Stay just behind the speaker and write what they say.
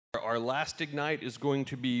Our last Ignite is going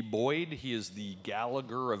to be Boyd. He is the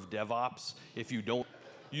Gallagher of DevOps. If you don't,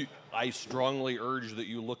 I strongly urge that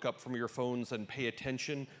you look up from your phones and pay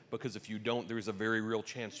attention, because if you don't, there's a very real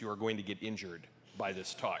chance you are going to get injured by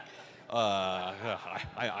this talk.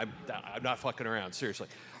 I'm not fucking around, seriously.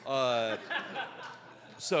 After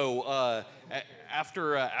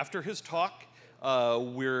his talk,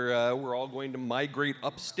 we're all going to migrate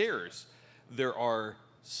upstairs. There are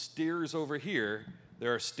stairs over here.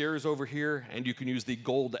 There are stairs over here, and you can use the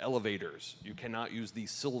gold elevators. You cannot use the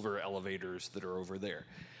silver elevators that are over there.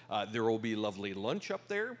 There will be lovely lunch up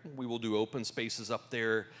there. We will do open spaces up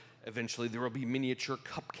there. Eventually, there will be miniature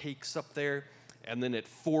cupcakes up there. And then at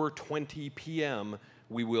 4:20 p.m.,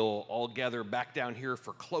 we will all gather back down here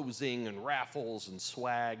for closing and raffles and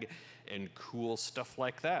swag and cool stuff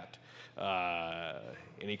like that.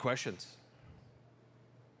 Any questions?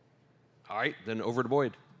 All right, then over to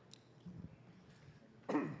Boyd.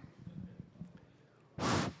 Ready? All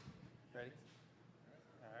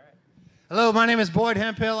right. Hello, my name is Boyd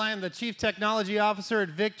Hemphill. I am the Chief Technology Officer at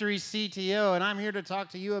Victory CTO, and I'm here to talk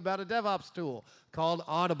to you about a DevOps tool called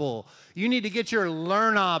Audible. You need to get your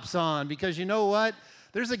Learnops on, because you know what?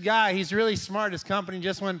 There's a guy, he's really smart. His company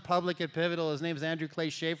just went public at Pivotal. His name's Andrew Clay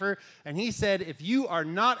Schaefer, and he said, if you are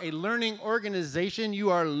not a learning organization, you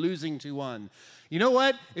are losing to one. You know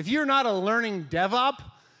what? If you're not a learning DevOps,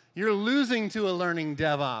 you're losing to a learning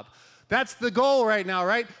DevOps. That's the goal right now,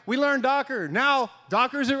 right? We learned Docker. Now,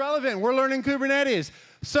 Docker's irrelevant. We're learning Kubernetes.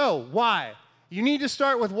 So, why? You need to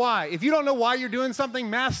start with why. If you don't know why you're doing something,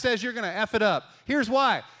 math says you're going to F it up. Here's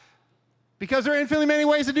why. Because there are infinitely many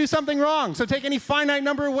ways to do something wrong. So take any finite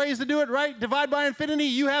number of ways to do it right, divide by infinity,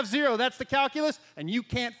 you have 0. That's the calculus, and you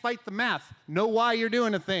can't fight the math. Know why you're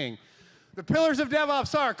doing a thing. The pillars of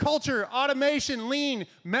DevOps are culture, automation, lean,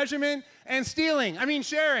 measurement, and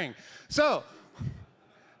sharing. So,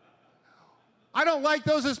 I don't like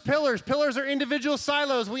those as pillars. Pillars are individual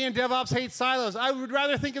silos. We in DevOps hate silos. I would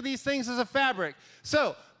rather think of these things as a fabric.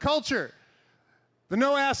 So, culture, the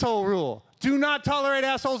no asshole rule. Do not tolerate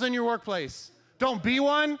assholes in your workplace. Don't be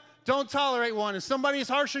one, don't tolerate one. If somebody is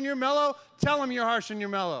harsh on your mellow, tell them you're harsh on your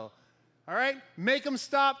mellow. All right? Make them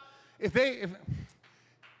stop.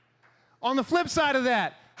 On the flip side of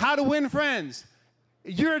that, how to win friends.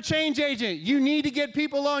 You're a change agent. You need to get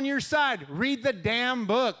people on your side. Read the damn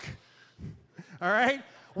book. All right?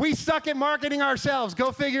 We suck at marketing ourselves.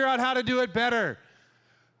 Go figure out how to do it better.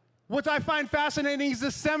 What I find fascinating is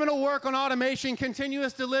the seminal work on automation,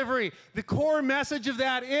 continuous delivery. The core message of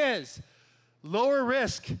that is lower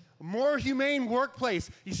risk, more humane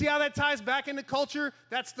workplace. You see how that ties back into culture?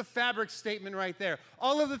 That's the fabric statement right there.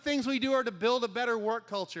 All of the things we do are to build a better work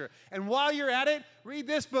culture. And while you're at it, read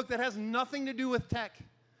this book that has nothing to do with tech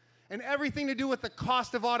and everything to do with the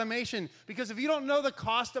cost of automation. Because if you don't know the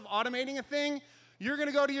cost of automating a thing, you're going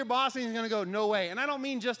to go to your boss and he's going to go, no way. And I don't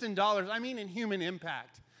mean just in dollars. I mean in human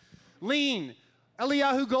impact. Lean.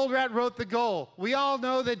 Eliyahu Goldratt wrote The Goal. We all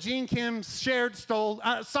know that Gene Kim stole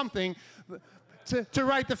something to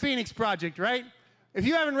write the Phoenix Project, right? If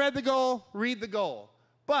you haven't read The Goal, read The Goal.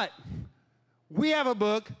 But we have a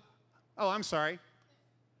book. Oh, I'm sorry.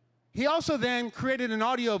 He also then created an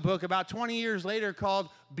audio book about 20 years later called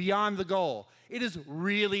Beyond the Goal. It is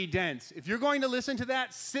really dense. If you're going to listen to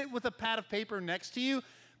that, sit with a pad of paper next to you,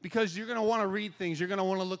 because you're going to want to read things. You're going to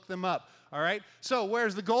want to look them up. All right? So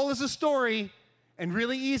whereas The Goal is a story and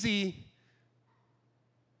really easy,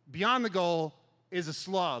 Beyond the Goal is a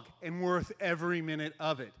slog and worth every minute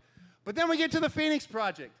of it. But then we get to the Phoenix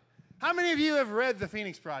Project. How many of you have read the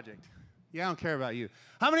Phoenix Project? Yeah, I don't care about you.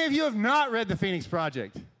 How many of you have not read the Phoenix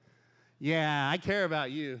Project? Yeah, I care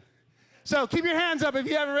about you. So keep your hands up if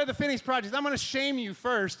you haven't read the Phoenix Project. I'm going to shame you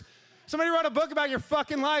first. Somebody wrote a book about your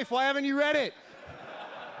fucking life. Why haven't you read it?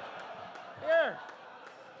 Here.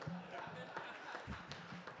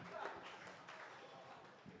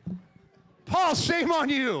 Paul, shame on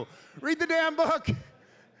you. Read the damn book.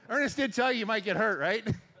 Ernest did tell you might get hurt, right?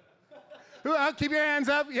 Keep your hands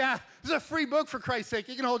up. Yeah, this is a free book, for Christ's sake.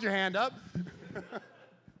 You can hold your hand up.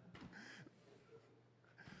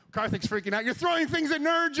 Karthik's freaking out. You're throwing things at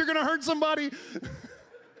nerds. You're going to hurt somebody.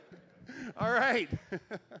 All right.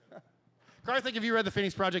 Karthik, have you read the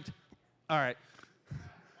Phoenix Project? All right.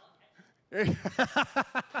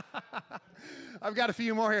 I've got a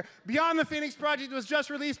few more here. Beyond the Phoenix Project was just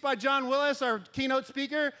released by John Willis, our keynote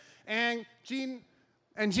speaker, and Gene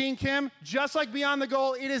Kim. Just like Beyond the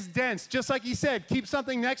Goal, it is dense. Just like he said, keep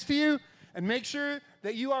something next to you and make sure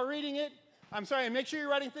that you are reading it. I'm sorry, and make sure you're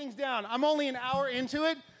writing things down. I'm only an hour into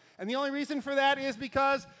it, and the only reason for that is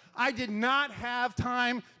because I did not have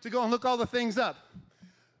time to go and look all the things up.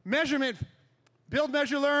 Measurement. Build,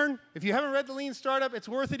 measure, learn. If you haven't read The Lean Startup, it's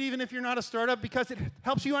worth it even if you're not a startup because it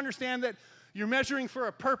helps you understand that you're measuring for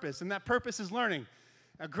a purpose, and that purpose is learning.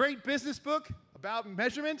 A great business book about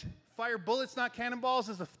measurement, Fire Bullets, Not Cannonballs,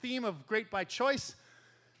 is the theme of Great by Choice.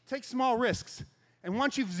 Take small risks. And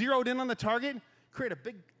once you've zeroed in on the target, create a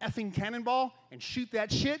big effing cannonball and shoot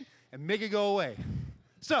that shit and make it go away.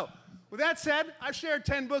 So, with that said, I've shared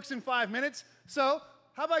 10 books in 5 minutes. So,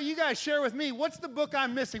 how about you guys share with me, what's the book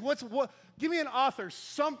I'm missing? Give me an author,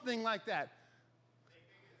 something like that.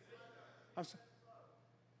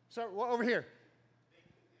 So, over here.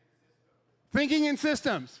 Thinking in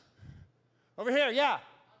Systems. Over here, yeah.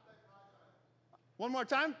 One more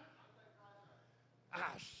time.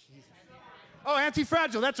 Jesus. Oh,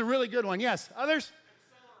 Anti-Fragile, that's a really good one, yes. Others?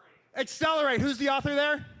 Accelerate. Who's the author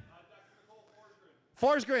there? Dr.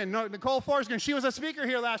 Nicole Forsgren. No, Nicole Forsgren. She was a speaker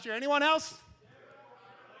here last year. Anyone else?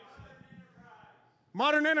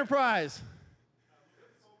 Modern Enterprise.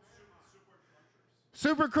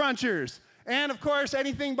 Super Crunchers. And, of course,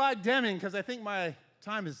 anything by Deming, because I think my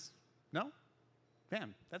time is, no?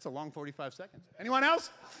 Damn, that's a long 45 seconds. Anyone else?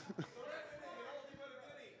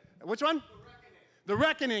 Which one? The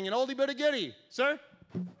Reckoning, an oldie but a goodie. Sir?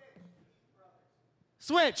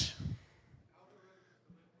 Switch.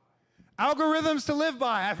 Algorithms to live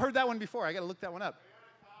by. I've heard that one before. I got to look that one up.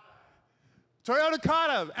 Toyota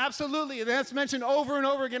Kata, absolutely. That's mentioned over and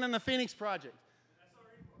over again in the Phoenix Project.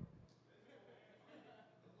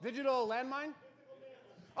 Digital Landmine?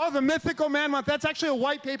 Oh, the Mythical Man Month. That's actually a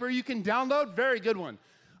white paper you can download. Very good one.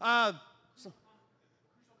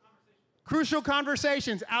 Crucial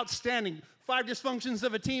Conversations, outstanding. 5 Dysfunctions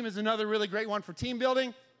of a Team is another really great one for team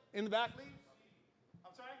building. In the back, please.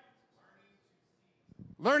 I'm sorry?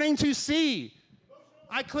 Learning to See.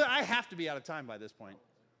 I have to be out of time by this point.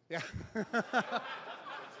 Yeah.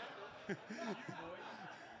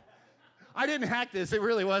 I didn't hack this. It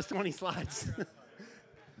really was 20 slides.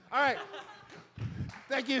 All right.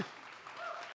 Thank you.